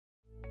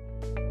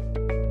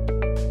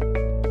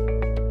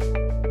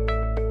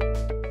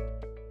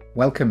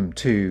Welcome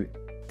to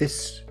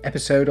this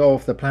episode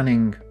of the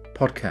Planning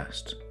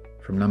Podcast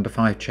from Number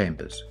 5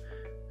 Chambers.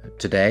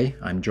 Today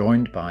I'm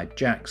joined by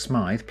Jack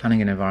Smyth,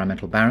 Planning and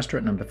Environmental Barrister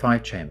at Number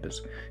 5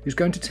 Chambers, who's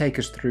going to take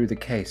us through the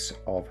case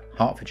of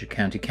Hertfordshire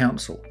County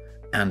Council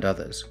and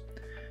others,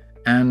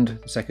 and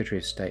the Secretary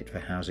of State for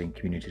Housing,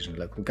 Communities and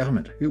Local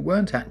Government, who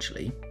weren't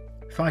actually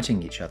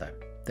fighting each other.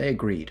 They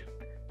agreed.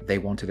 They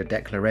wanted a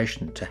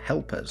declaration to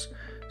help us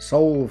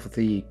solve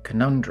the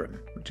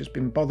conundrum which has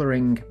been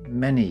bothering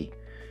many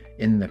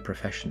in the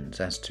professions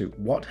as to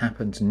what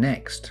happens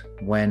next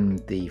when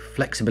the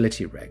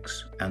flexibility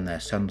regs and their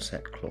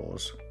sunset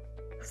clause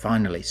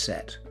finally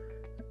set,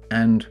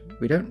 and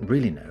we don't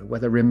really know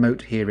whether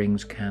remote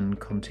hearings can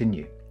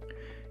continue.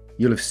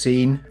 You'll have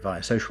seen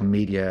via social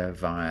media,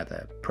 via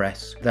the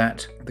press,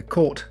 that the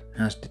court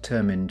has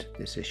determined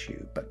this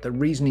issue, but the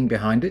reasoning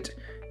behind it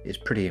is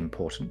pretty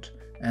important,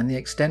 and the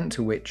extent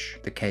to which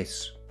the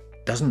case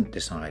doesn't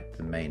decide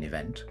the main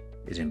event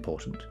is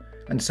important,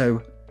 and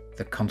so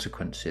the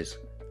consequences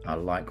are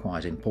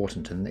likewise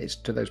important, and it's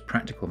to those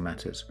practical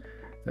matters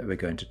that we're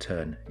going to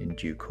turn in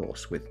due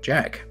course with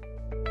Jack.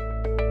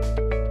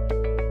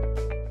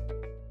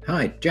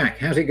 Hi, Jack,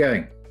 how's it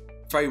going?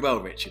 Very well,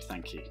 Richard,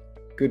 thank you.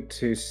 Good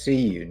to see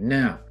you.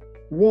 Now,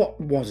 what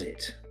was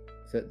it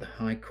that the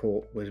High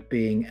Court was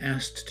being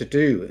asked to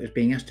do? It was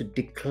being asked to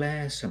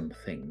declare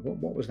something.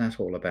 What was that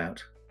all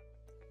about?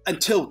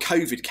 Until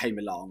COVID came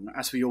along,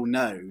 as we all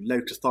know,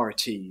 local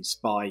authorities,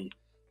 by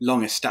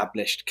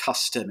long-established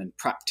custom and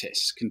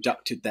practice,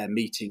 conducted their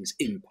meetings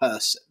in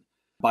person.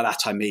 By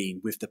that I mean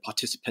with the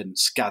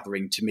participants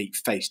gathering to meet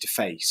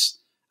face-to-face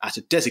at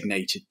a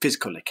designated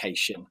physical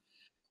location,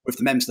 with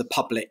the members of the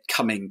public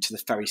coming to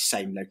the very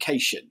same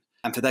location.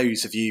 And for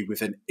those of you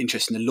with an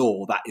interest in the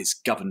law, that is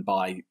governed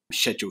by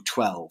Schedule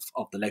 12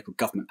 of the Local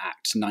Government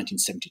Act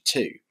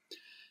 1972.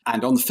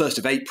 And on the 1st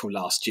of April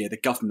last year, the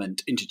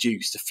government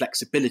introduced the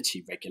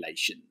flexibility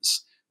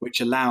regulations, which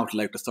allowed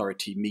local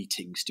authority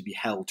meetings to be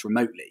held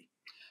remotely.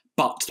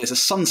 But there's a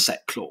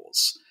sunset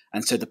clause,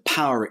 and so the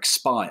power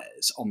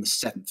expires on the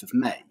 7th of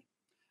May.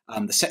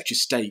 The Secretary of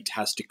State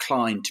has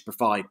declined to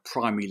provide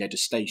primary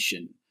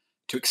legislation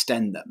to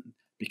extend them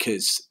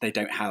because they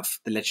don't have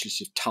the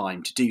legislative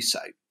time to do so.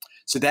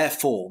 So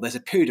therefore, there's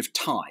a period of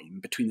time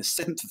between the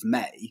 7th of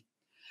May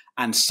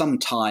and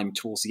sometime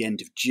towards the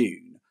end of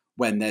June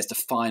when there's the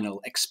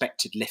final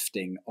expected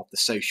lifting of the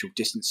social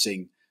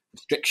distancing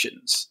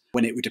restrictions,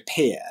 when it would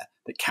appear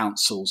that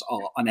councils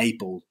are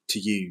unable to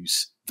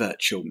use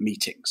virtual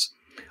meetings.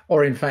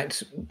 Or in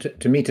fact,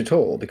 to meet at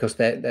all, because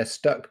they're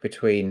stuck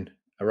between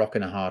a rock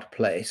and a hard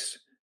place.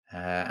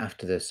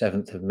 After the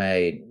 7th of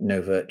May,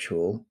 no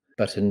virtual,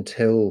 but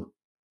until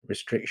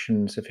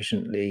restrictions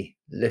sufficiently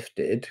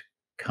lifted,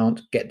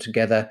 can't get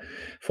together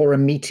for a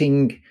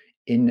meeting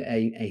in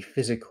a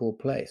physical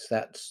place.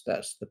 That's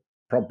the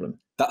problem.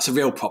 That's a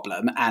real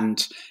problem,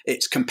 and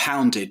it's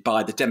compounded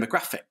by the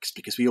demographics,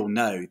 because we all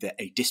know that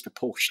a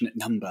disproportionate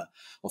number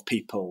of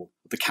people,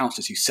 the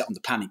councillors who sit on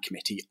the planning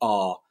committee,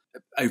 are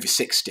over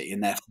 60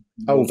 and they're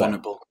more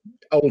vulnerable.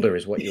 Older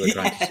is what you were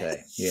trying to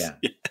say. Yeah.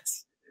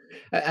 Yes.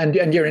 And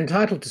you're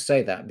entitled to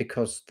say that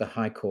because the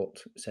High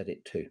Court said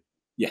it too.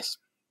 Yes.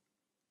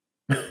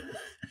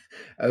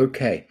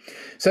 Okay.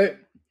 So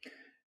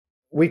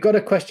we've got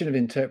a question of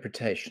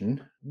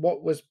interpretation.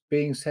 What was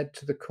being said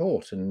to the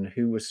court and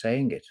who was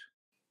saying it?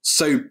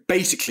 So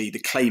basically, the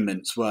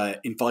claimants were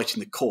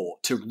inviting the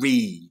court to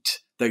read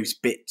those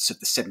bits of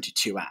the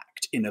 72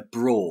 Act in a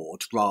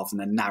broad rather than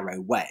a narrow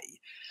way.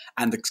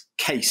 And the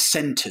case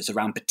centres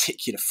around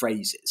particular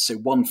phrases. So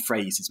one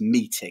phrase is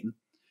meeting.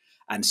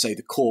 And so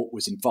the court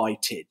was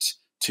invited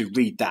to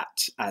read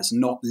that as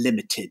not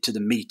limited to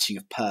the meeting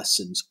of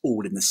persons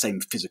all in the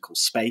same physical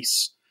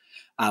space.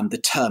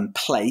 The term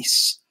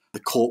place, the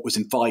court was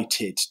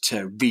invited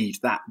to read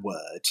that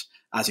word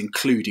as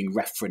including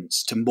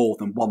reference to more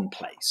than one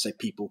place. So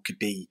people could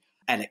be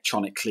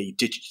electronically,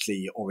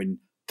 digitally, or in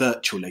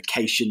virtual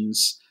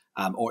locations,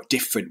 or at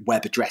different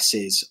web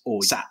addresses,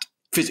 or sat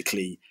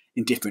physically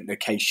in different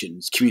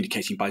locations,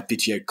 communicating by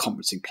video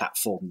conferencing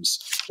platforms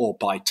or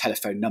by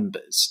telephone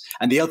numbers.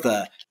 And the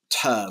other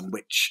term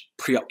which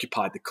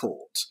preoccupied the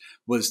court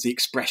was the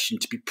expression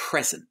to be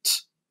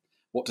present.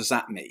 What does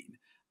that mean?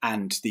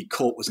 And the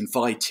court was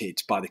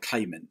invited by the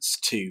claimants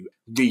to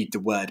read the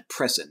word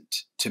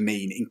present to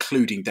mean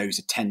including those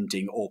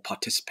attending or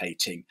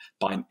participating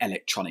by an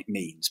electronic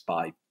means,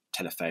 by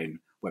telephone,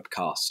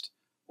 webcast,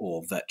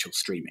 or virtual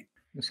streaming.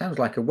 It sounds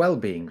like a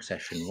well-being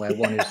session where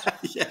one is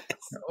Yes.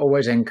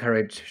 always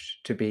encouraged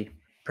to be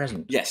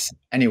present. Yes.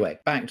 Anyway,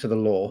 back to the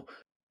law.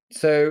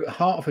 So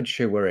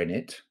Hertfordshire were in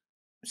it.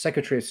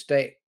 Secretary of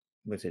State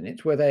was in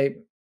it. Were they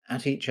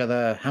at each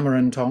other hammer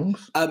and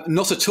tongs?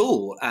 Not at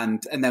all.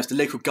 And there was the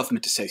Local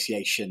Government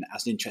Association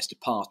as an interested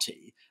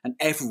party, and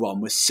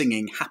everyone was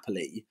singing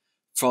happily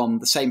from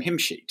the same hymn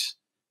sheet.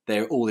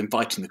 They're all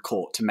inviting the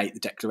court to make the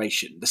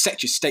declaration. The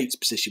Secretary of State's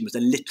position was a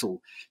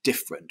little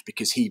different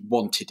because he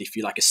wanted, if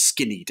you like, a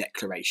skinny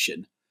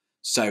declaration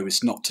so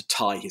as not to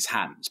tie his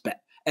hands.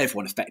 But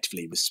everyone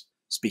effectively was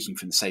speaking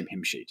from the same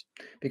hymn sheet.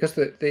 Because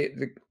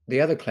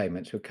the other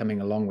claimants were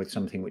coming along with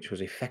something which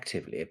was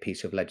effectively a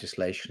piece of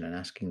legislation and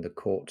asking the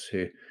court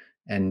to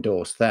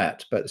endorse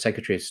that. But the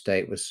Secretary of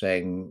State was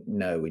saying,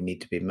 no, we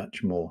need to be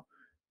much more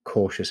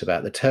cautious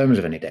about the terms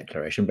of any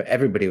declaration. But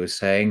everybody was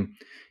saying,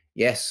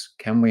 yes,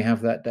 can we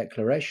have that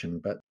declaration?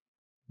 But,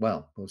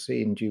 well, we'll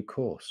see in due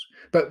course.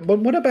 But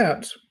what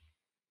about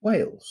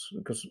Wales?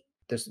 Because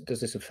does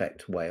this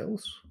affect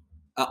Wales?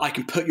 I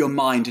can put your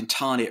mind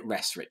entirely at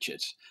rest,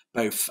 Richard.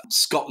 Both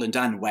Scotland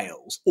and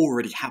Wales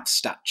already have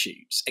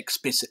statutes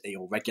explicitly,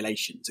 or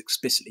regulations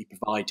explicitly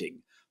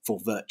providing for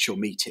virtual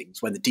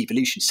meetings when the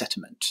devolution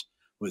settlement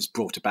was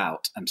brought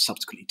about and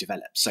subsequently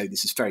developed. So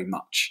this is very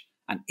much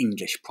an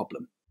English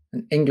problem.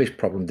 An English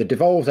problem. The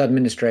devolved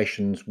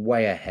administration's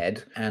way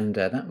ahead, and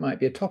that might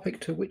be a topic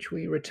to which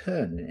we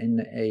return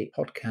in a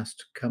podcast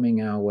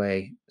coming our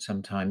way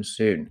sometime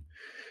soon.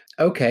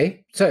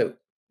 Okay, so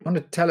want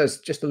to tell us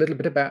just a little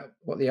bit about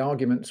what the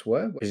arguments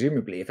were?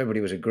 Presumably, if everybody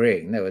was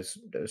agreeing, there was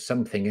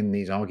something in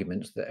these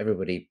arguments that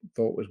everybody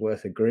thought was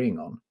worth agreeing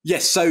on.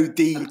 Yes, so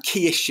the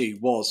key issue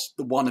was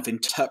the one of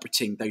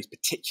interpreting those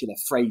particular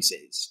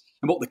phrases.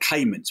 And what the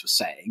claimants were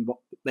saying, what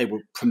they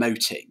were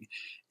promoting,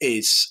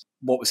 is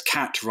what was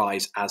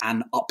characterised as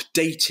an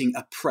updating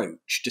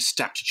approach to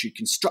statutory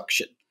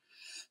construction.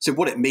 So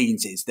what it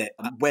means is that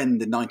when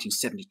the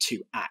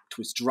 1972 Act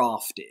was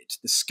drafted,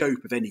 the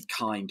scope of any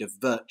kind of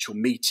virtual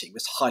meeting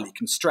was highly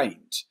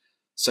constrained.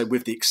 So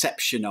with the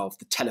exception of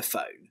the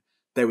telephone,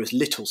 there was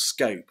little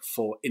scope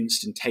for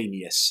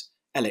instantaneous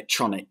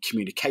electronic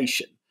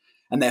communication.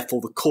 And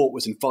therefore the court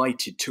was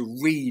invited to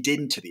read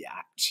into the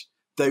Act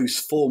those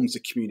forms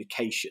of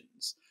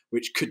communications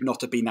which could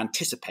not have been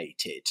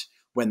anticipated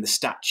when the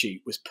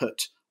statute was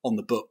put on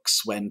the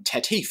books when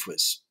Ted Heath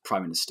was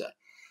Prime Minister.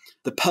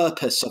 The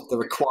purpose of the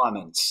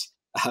requirements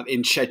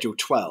in Schedule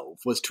 12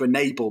 was to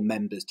enable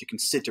members to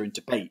consider and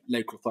debate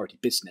local authority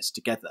business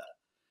together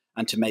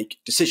and to make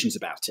decisions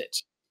about it.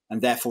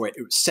 And therefore it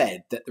was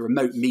said that the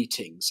remote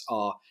meetings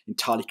are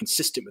entirely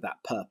consistent with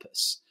that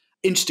purpose.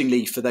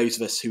 Interestingly, for those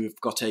of us who have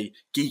got a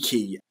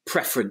geeky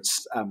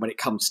preference when it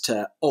comes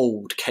to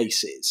old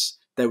cases,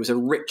 there was a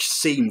rich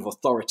seam of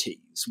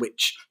authorities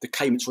which the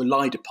claimants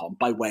relied upon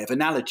by way of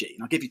analogy.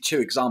 And I'll give you two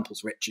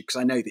examples, Richard,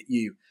 because I know that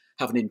you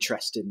have an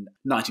interest in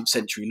 19th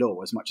century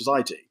law as much as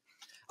I do.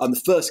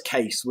 The first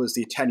case was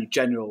the Attorney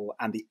General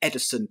and the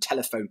Edison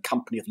Telephone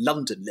Company of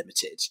London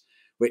Limited,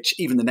 which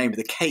even the name of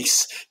the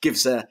case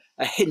gives a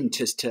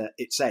hint as to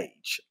its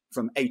age,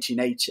 from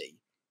 1880.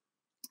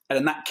 And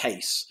in that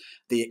case,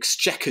 the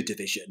Exchequer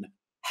Division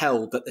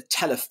held that the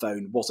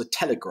telephone was a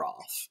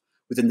telegraph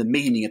within the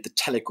meaning of the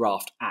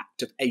Telegraph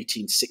Act of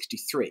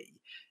 1863,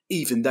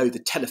 even though the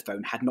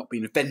telephone had not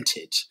been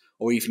invented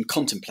or even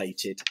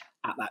contemplated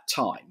at that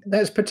time.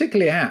 That's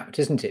particularly apt,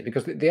 isn't it?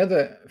 Because the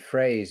other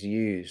phrase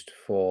used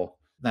for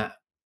that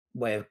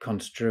way of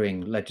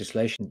construing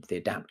legislation, the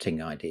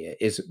adapting idea,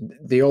 is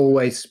the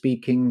always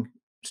speaking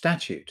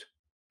statute.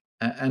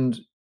 And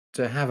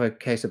to have a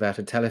case about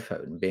a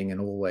telephone being an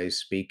always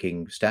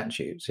speaking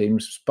statute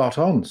seems spot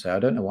on. So I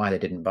don't know why they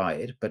didn't buy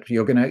it, but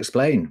you're going to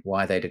explain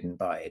why they didn't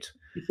buy it.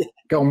 Yeah.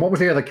 Go on, what was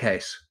the other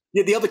case?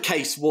 Yeah, the other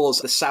case was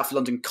the South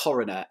London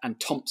coroner and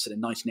Thompson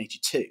in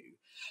 1982.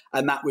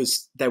 And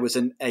there was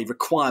a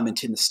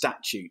requirement in the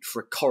statute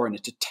for a coroner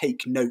to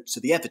take notes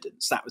of the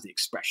evidence. That was the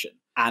expression.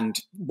 And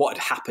what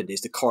had happened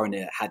is the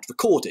coroner had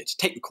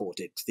tape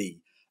recorded the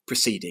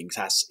proceedings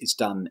as is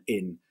done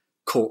in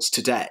courts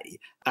today.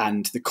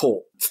 And the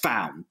court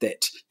found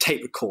that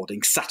tape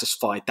recording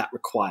satisfied that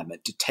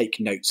requirement to take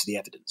notes of the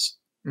evidence.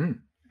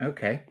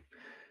 Okay.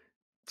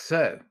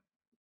 So,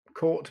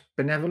 court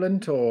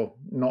benevolent or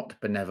not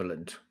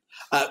benevolent?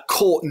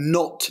 Court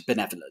not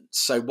benevolent.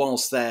 So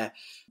whilst there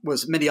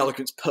was many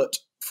arguments put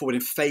forward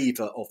in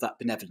favour of that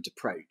benevolent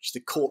approach,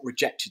 the court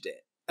rejected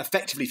it,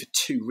 effectively for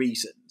two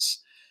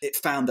reasons. It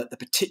found that the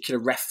particular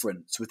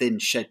reference within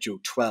Schedule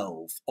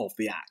 12 of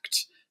the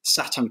Act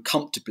sat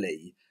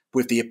uncomfortably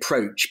with the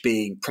approach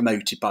being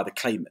promoted by the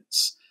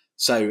claimants.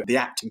 So the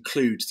Act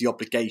includes the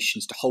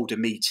obligations to hold a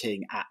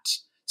meeting at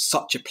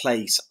such a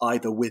place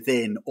either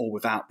within or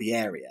without the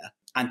area,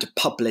 and to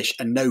publish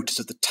a notice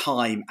of the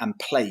time and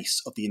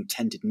place of the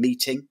intended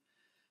meeting,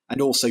 and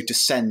also to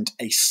send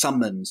a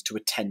summons to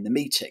attend the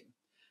meeting.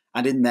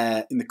 And in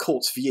the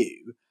court's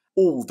view,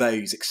 all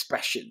those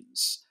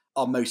expressions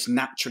are most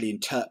naturally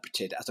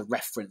interpreted as a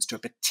reference to a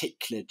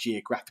particular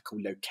geographical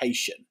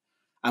location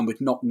and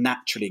would not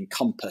naturally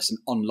encompass an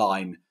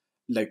online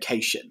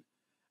location.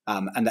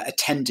 And that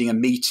attending a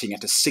meeting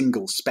at a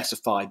single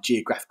specified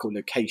geographical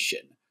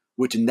location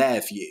would, in their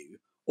view,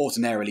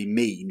 ordinarily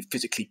mean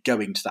physically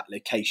going to that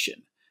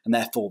location, and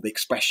therefore the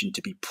expression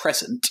to be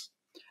present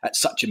at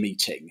such a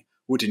meeting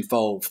would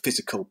involve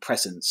physical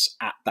presence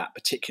at that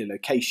particular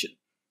location.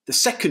 The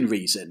second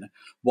reason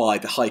why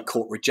the High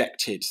Court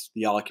rejected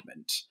the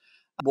argument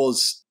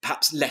was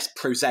perhaps less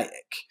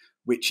prosaic,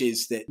 which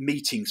is that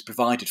meetings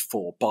provided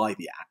for by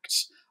the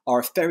Act are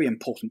a very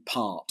important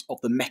part of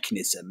the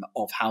mechanism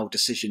of how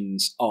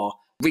decisions are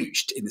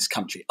reached in this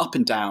country, up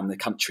and down the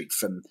country,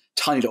 from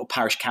tiny little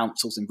parish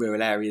councils in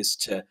rural areas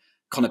to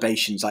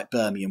conurbations like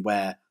Birmingham,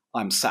 where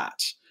I'm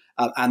sat.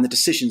 And the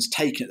decisions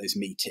taken at those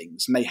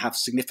meetings may have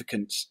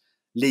significant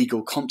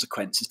legal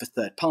consequences for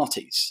third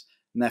parties.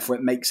 And therefore,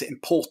 it makes it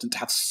important to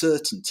have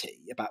certainty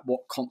about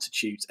what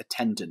constitutes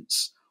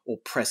attendance or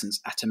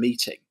presence at a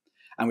meeting.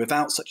 And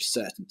without such a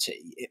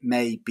certainty, it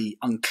may be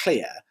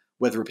unclear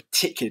whether a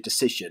particular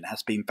decision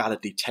has been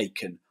validly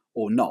taken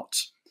or not.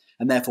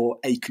 And therefore,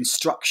 a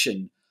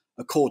construction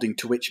according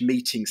to which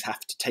meetings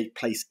have to take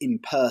place in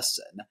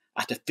person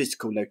at a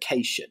physical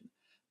location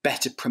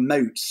better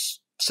promotes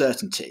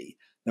certainty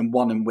than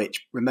one in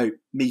which remote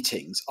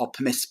meetings are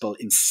permissible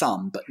in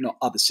some but not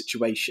other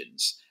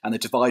situations, and the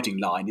dividing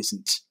line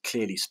isn't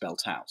clearly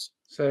spelt out.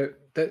 So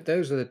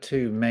those are the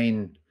two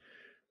main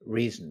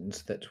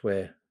reasons that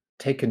we're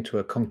taken to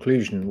a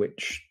conclusion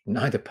which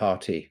no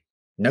party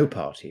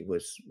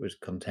was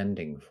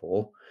contending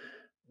for.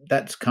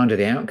 That's kind of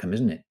the outcome,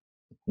 isn't it?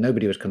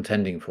 Nobody was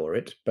contending for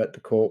it, but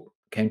the court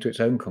came to its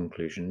own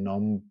conclusion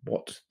on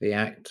what the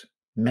act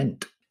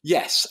meant.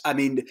 Yes, I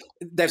mean,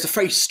 there's a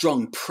very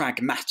strong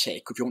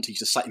pragmatic, if you want to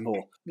use a slightly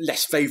more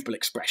less favourable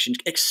expression,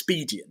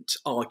 expedient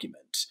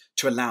argument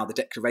to allow the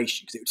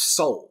declaration, because it would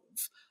solve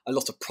a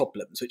lot of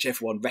problems which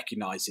everyone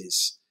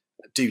recognises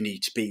do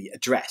need to be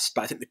addressed.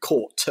 But I think the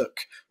court took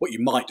what you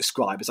might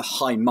describe as a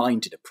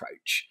high-minded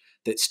approach,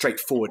 that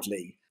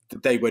straightforwardly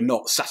they were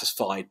not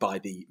satisfied by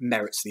the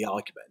merits of the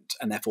argument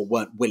and therefore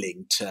weren't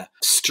willing to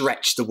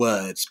stretch the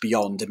words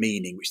beyond a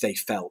meaning which they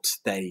felt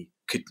they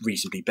could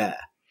reasonably bear.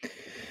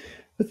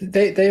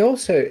 They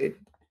also,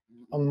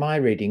 on my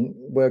reading,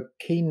 were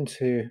keen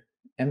to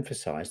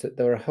emphasise that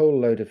there were a whole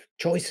load of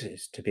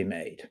choices to be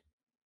made,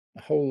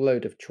 a whole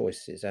load of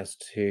choices as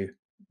to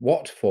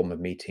what form of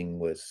meeting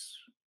was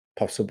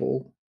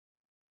possible,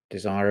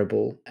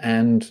 desirable,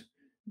 and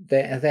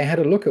they had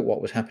a look at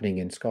what was happening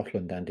in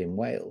Scotland and in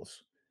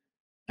Wales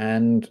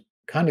and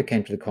kind of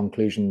came to the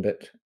conclusion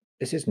that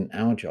this isn't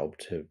our job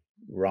to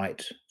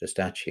write the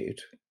statute.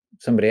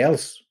 Somebody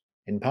else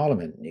in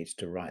Parliament needs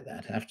to write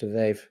that after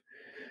they've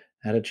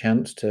had a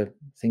chance to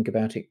think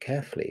about it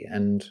carefully.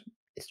 And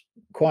it's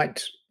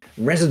quite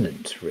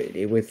resonant,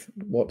 really, with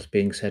what's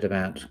being said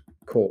about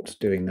courts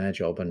doing their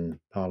job and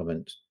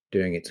Parliament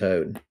doing its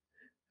own.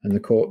 And the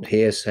court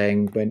here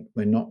saying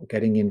we're not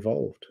getting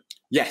involved.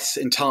 Yes,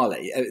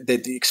 entirely.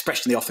 The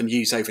expression they often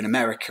use over in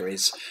America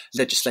is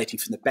legislating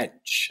from the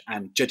bench,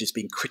 and judges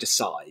being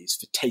criticised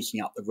for taking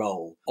up the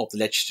role of the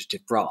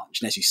legislative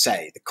branch. And as you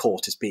say, the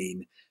court has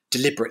been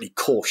deliberately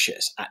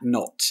cautious at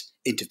not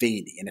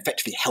intervening and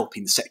effectively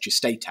helping the Secretary of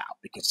State out,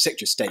 because the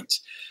Secretary of State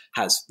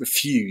has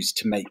refused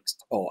to make,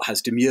 or has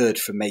demurred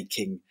from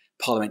making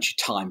parliamentary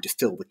time to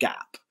fill the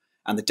gap.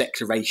 And the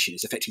declaration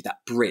is effectively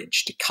that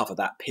bridge to cover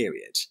that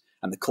period.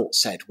 And the court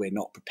said we're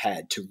not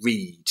prepared to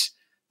read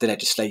the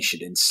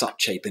legislation in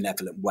such a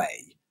benevolent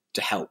way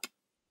to help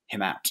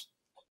him out.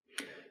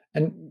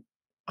 And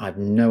I've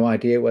no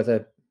idea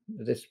whether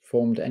this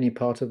formed any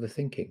part of the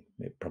thinking.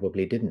 It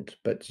probably didn't,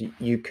 but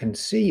you can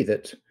see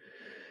that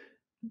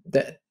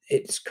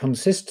it's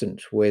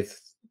consistent with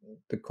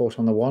the court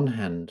on the one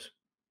hand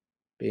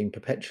being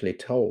perpetually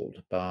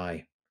told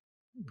by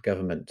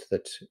government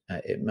that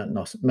it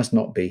must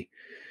not be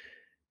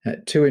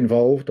too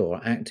involved or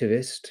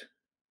activist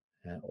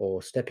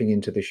or stepping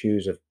into the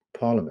shoes of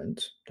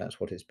Parliament. That's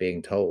what it's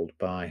being told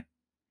by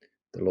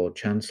the Lord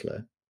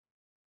Chancellor.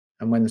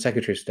 And when the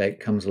Secretary of State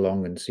comes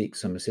along and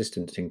seeks some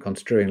assistance in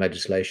construing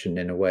legislation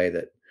in a way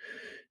that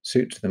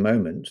suits the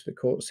moment, the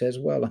court says,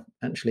 well,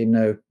 actually,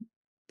 no,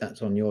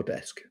 that's on your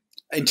desk.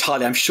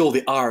 Entirely. I'm sure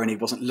the irony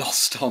wasn't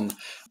lost on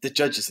the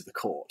judges of the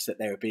court that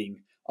they were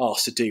being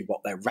asked to do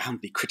what they're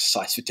roundly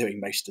criticised for doing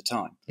most of the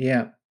time.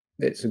 Yeah,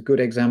 it's a good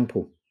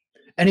example.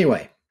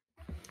 Anyway,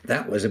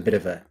 that was a bit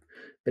of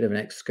an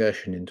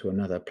excursion into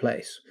another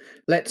place.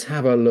 Let's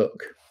have a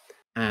look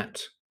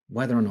at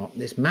whether or not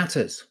this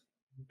matters.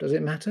 Does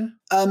it matter?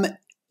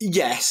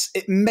 Yes,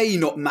 it may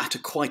not matter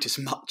quite as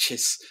much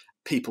as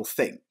people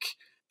think,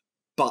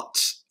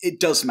 but it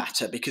does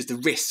matter, because the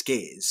risk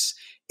is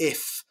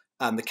if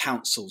the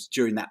councils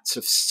during that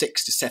sort of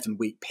 6 to 7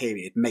 week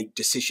period make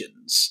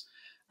decisions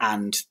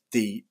and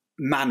the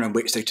manner in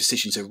which those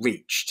decisions are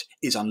reached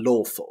is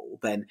unlawful,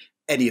 then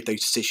any of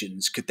those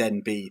decisions could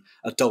then be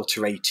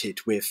adulterated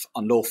with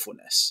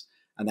unlawfulness.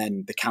 And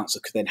then the council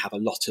could then have a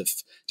lot of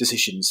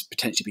decisions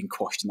potentially being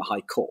quashed in the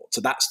High Court. So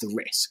that's the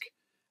risk.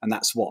 And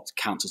that's what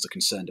councils are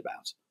concerned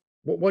about.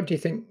 What do you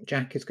think,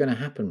 Jack, is going to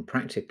happen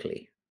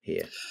practically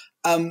here?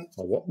 Or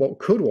what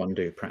could one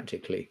do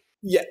practically?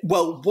 Yeah,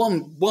 well,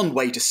 one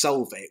way to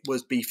solve it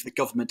would be for the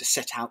government to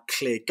set out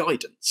clear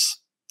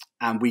guidance.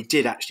 And we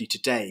did actually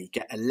today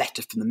get a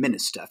letter from the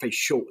minister, a very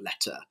short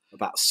letter,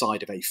 about the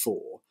side of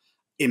A4,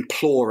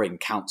 imploring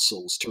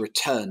councils to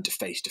return to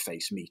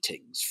face-to-face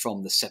meetings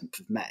from the 7th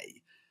of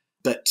May.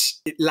 But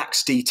it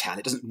lacks detail.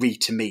 It doesn't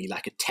read to me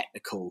like a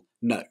technical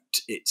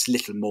note. It's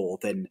little more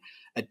than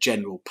a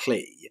general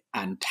plea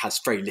and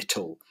has very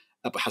little,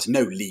 has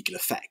no legal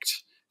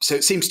effect. So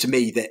it seems to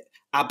me that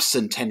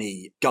absent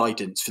any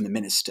guidance from the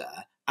minister,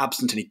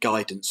 absent any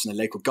guidance from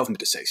the local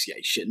government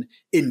association,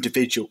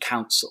 individual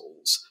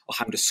councils are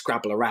having to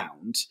scrabble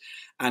around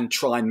and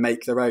try and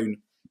make their own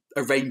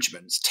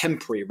arrangements,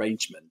 temporary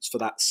arrangements for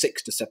that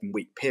 6 to 7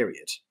 week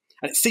period.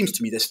 And it seems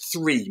to me there's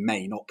three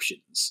main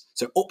options.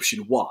 So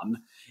option one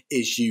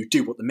is you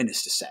do what the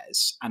minister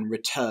says and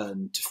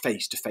return to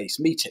face-to-face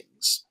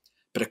meetings.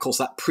 But of course,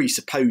 that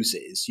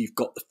presupposes you've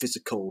got the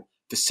physical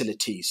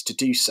facilities to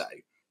do so.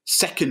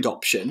 Second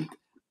option,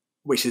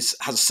 which has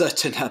a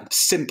certain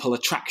simple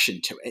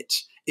attraction to it,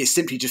 is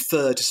simply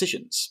defer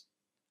decisions.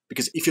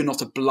 Because if you're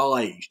not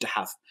obliged to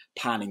have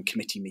planning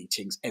committee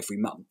meetings every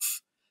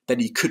month, then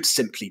you could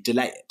simply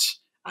delay it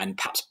and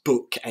perhaps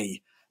book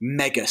a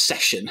mega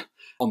session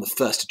on the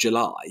 1st of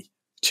July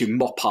to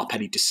mop up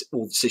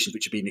all decisions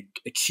which have been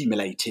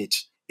accumulated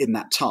in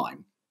that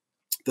time.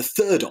 The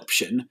third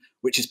option,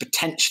 which is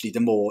potentially the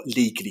more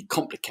legally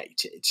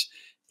complicated,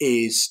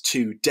 is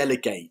to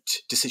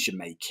delegate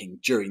decision-making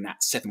during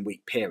that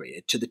 7-week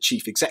period to the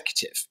chief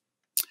executive.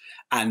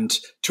 And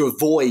to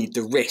avoid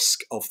the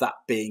risk of that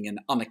being an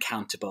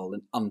unaccountable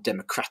and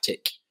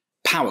undemocratic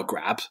power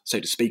grab, so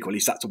to speak, or at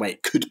least that's the way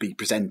it could be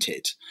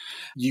presented,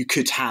 you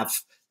could have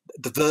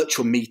the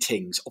virtual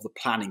meetings of the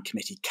planning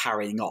committee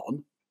carrying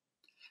on,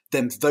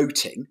 then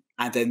voting,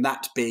 and then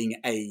that being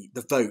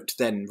the vote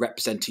then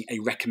representing a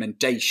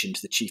recommendation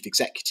to the chief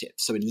executive.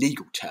 So in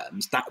legal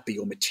terms, that would be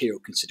your material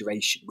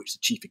consideration, which the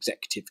chief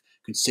executive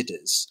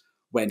considers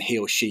when he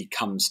or she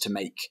comes to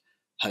make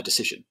her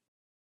decision.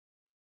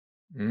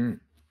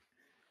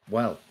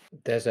 Well,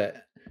 there's an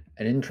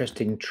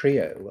interesting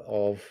trio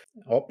of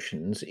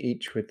options,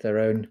 each with their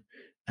own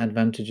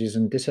advantages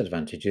and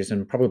disadvantages,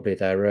 and probably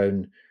their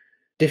own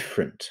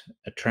different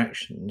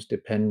attractions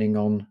depending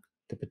on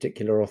the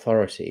particular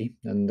authority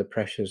and the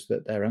pressures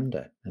that they're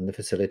under and the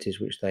facilities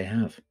which they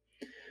have.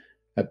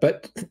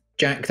 But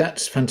Jack,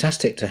 that's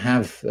fantastic to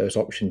have those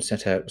options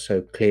set out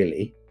so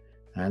clearly,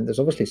 and there's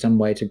obviously some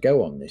way to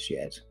go on this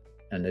yet.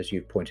 And as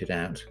you've pointed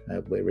out,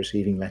 we're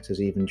receiving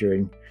letters even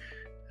during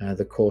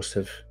the course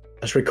of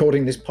us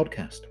recording this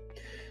podcast.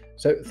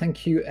 So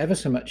thank you ever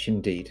so much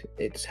indeed.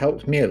 It's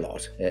helped me a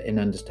lot in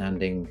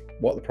understanding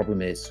what the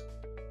problem is,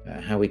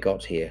 how we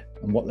got here,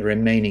 and what the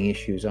remaining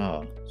issues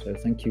are. So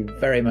thank you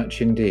very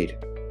much indeed.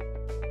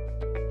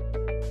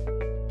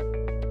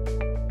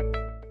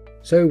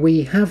 So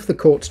we have the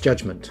court's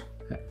judgment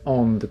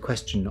on the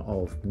question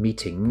of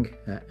meeting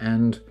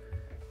and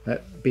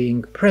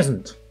being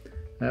present.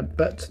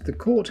 But the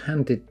court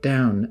handed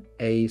down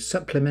a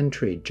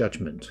supplementary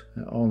judgment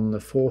on the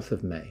 4th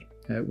of May,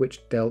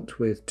 which dealt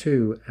with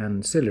two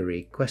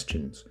ancillary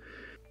questions.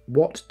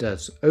 What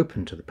does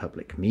open to the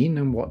public mean,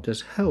 and what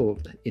does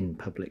held in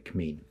public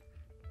mean?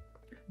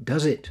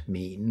 Does it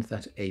mean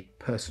that a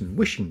person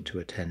wishing to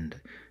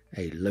attend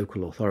a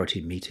local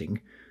authority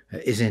meeting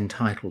is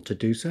entitled to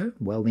do so?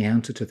 Well, the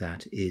answer to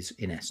that is,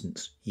 in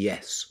essence,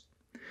 yes.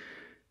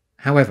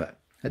 However,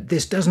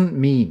 this doesn't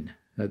mean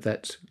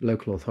that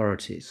local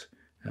authorities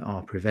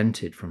are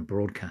prevented from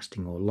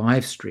broadcasting or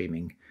live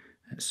streaming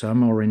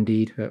some or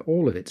indeed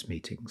all of its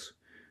meetings.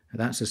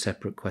 That's a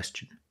separate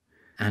question.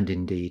 And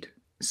indeed,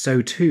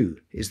 so too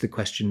is the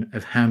question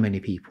of how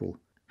many people,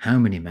 how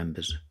many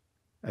members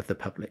of the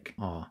public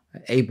are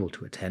able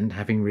to attend,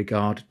 having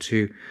regard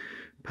to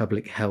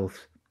public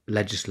health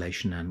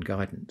legislation and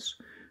guidance.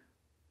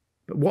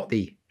 But what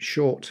the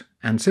short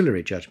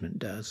ancillary judgment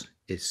does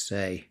is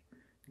say,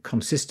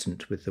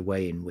 consistent with the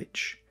way in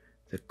which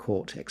the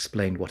court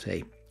explained what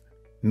a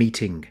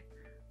meeting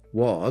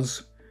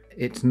was,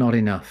 it's not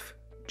enough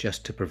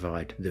just to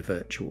provide the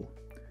virtual.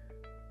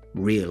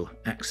 Real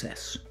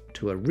access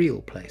to a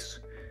real place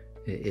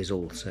is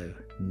also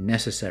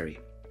necessary.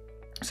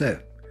 So,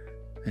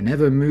 an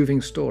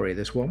ever-moving story,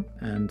 this one,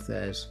 and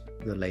there's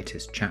the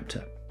latest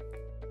chapter.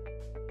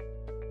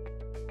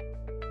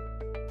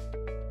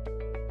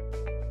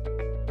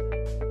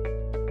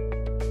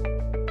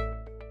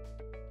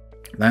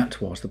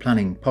 That was the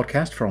planning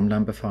podcast from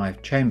Number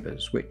 5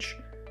 Chambers, which,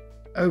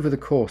 over the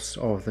course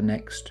of the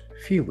next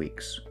few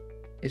weeks,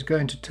 is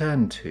going to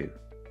turn to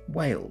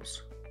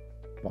Wales.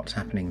 What's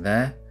happening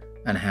there,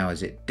 and how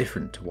is it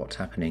different to what's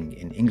happening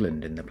in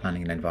England in the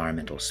planning and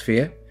environmental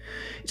sphere?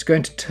 It's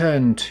going to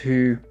turn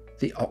to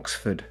the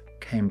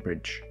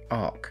Oxford-Cambridge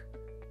arc.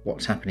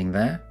 What's happening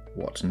there,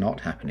 what's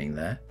not happening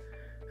there,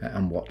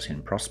 and what's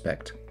in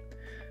prospect.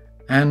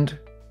 And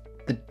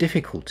the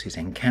difficulties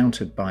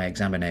encountered by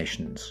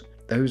examinations,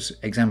 those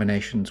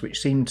examinations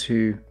which seem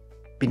to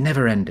be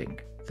never-ending,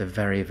 the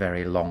very,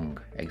 very long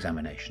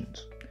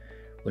examinations.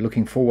 We're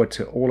looking forward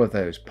to all of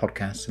those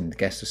podcasts and the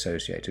guests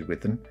associated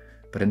with them.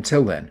 But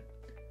until then,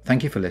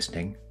 thank you for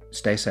listening,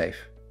 stay safe,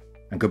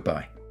 and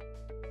goodbye.